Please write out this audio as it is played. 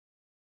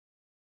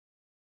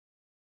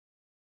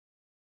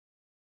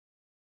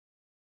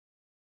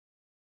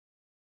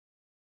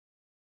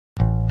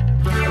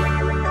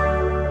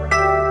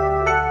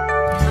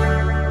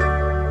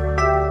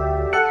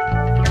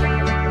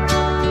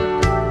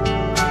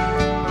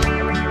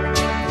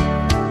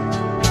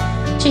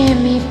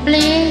Jimmy,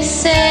 please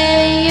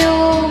say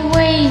you'll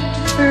wait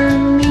for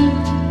me.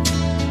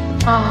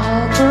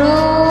 I'll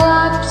grow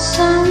up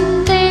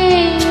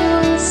someday,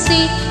 you'll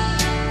see.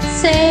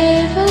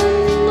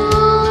 Saving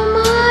all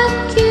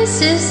my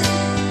kisses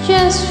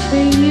just for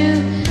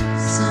you.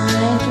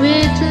 Signed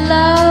with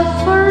love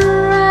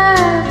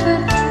forever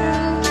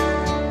true.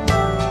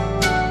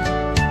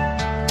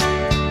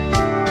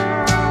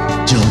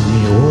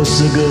 Johnny was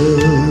a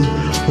girl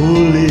who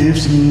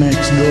lives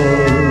next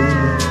door.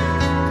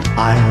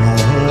 I know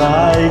her,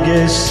 I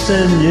guess,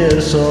 10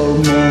 years or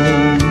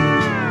more.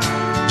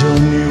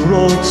 Johnny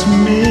wrote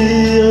me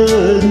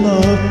a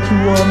note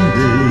one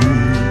day,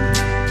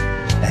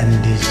 and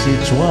this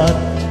is what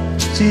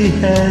she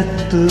had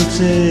to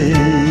say.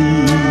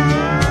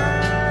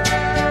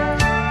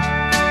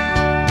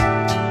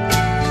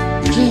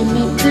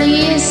 Jimmy,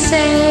 please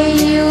say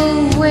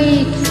you'll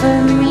wait for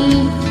me.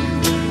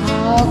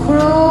 I'll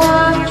grow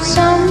up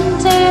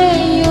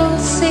someday, you'll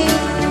see.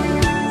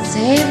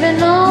 Saving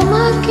all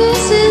my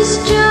kisses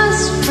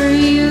just for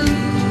you.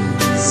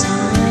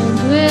 Signed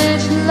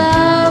with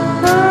love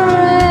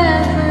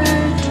forever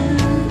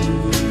true.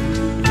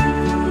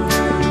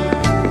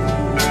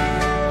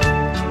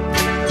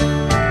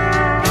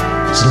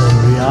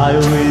 Slowly I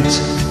read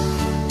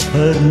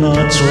her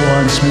notes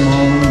once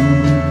more.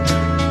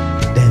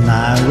 Then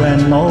I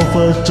went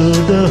over to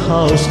the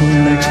house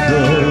next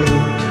door.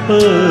 A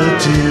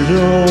tear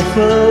of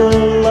her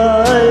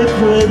life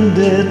when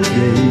that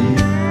day,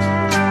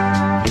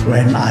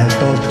 when I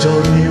told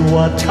Johnny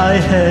what I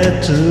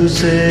had to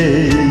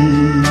say.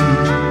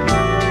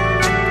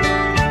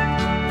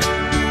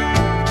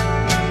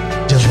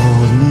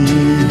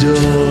 Johnny,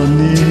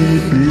 Johnny,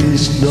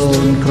 please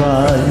don't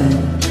cry.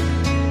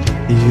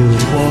 You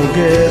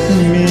forget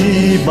me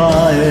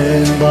by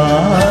and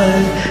by.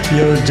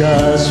 You're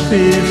just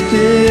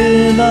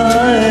 15,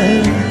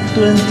 I'm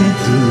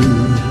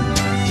 22.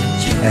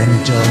 And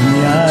Johnny,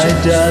 I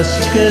just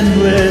can't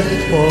wait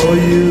for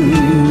you.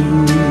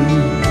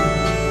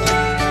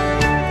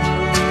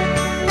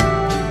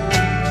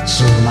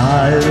 Soon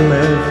I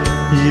left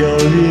your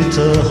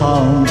little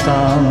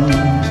hometown,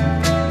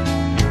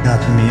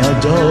 got me a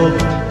job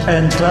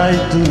and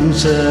tried to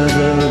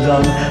settle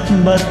down.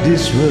 But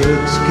these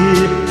words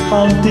keep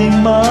haunting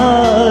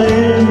my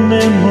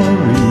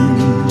memory,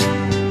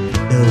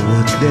 the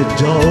words that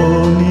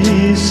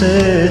Johnny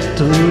said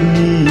to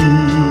me.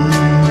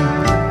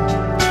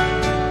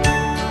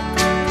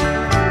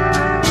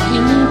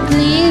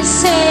 Please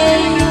say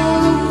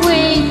you'll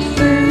wait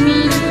for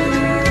me.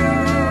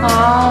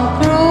 I'll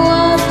grow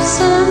up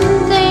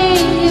someday,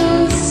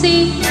 you'll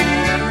see.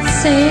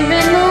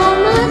 Saving all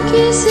my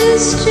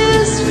kisses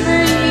just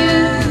for you.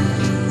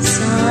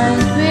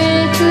 Signed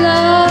with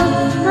love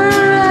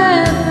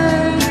forever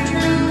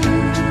true.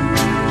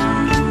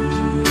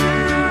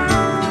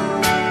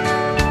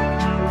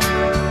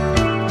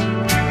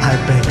 I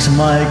packed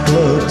my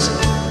clothes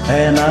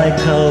and I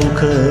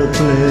cooked a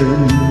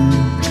plane.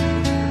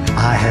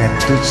 I had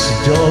to see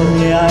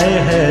Johnny, I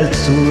had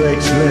to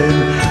explain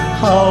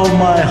how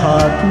my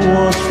heart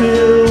was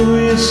filled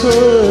with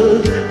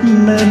her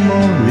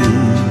memory.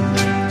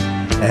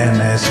 And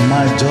as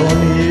my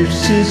Johnny, if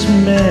she's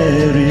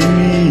marry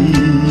me,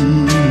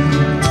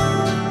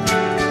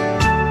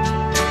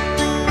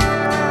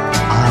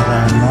 I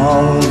ran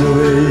all the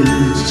way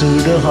to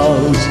the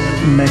house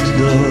next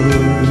door.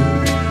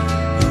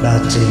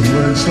 Nothing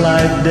was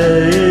like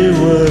they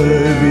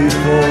were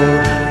before.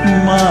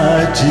 My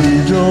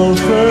teardrops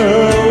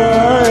fell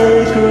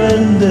like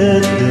rain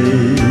that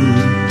day,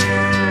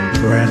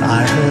 when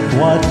I heard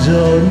what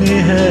Johnny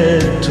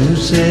had to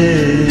say.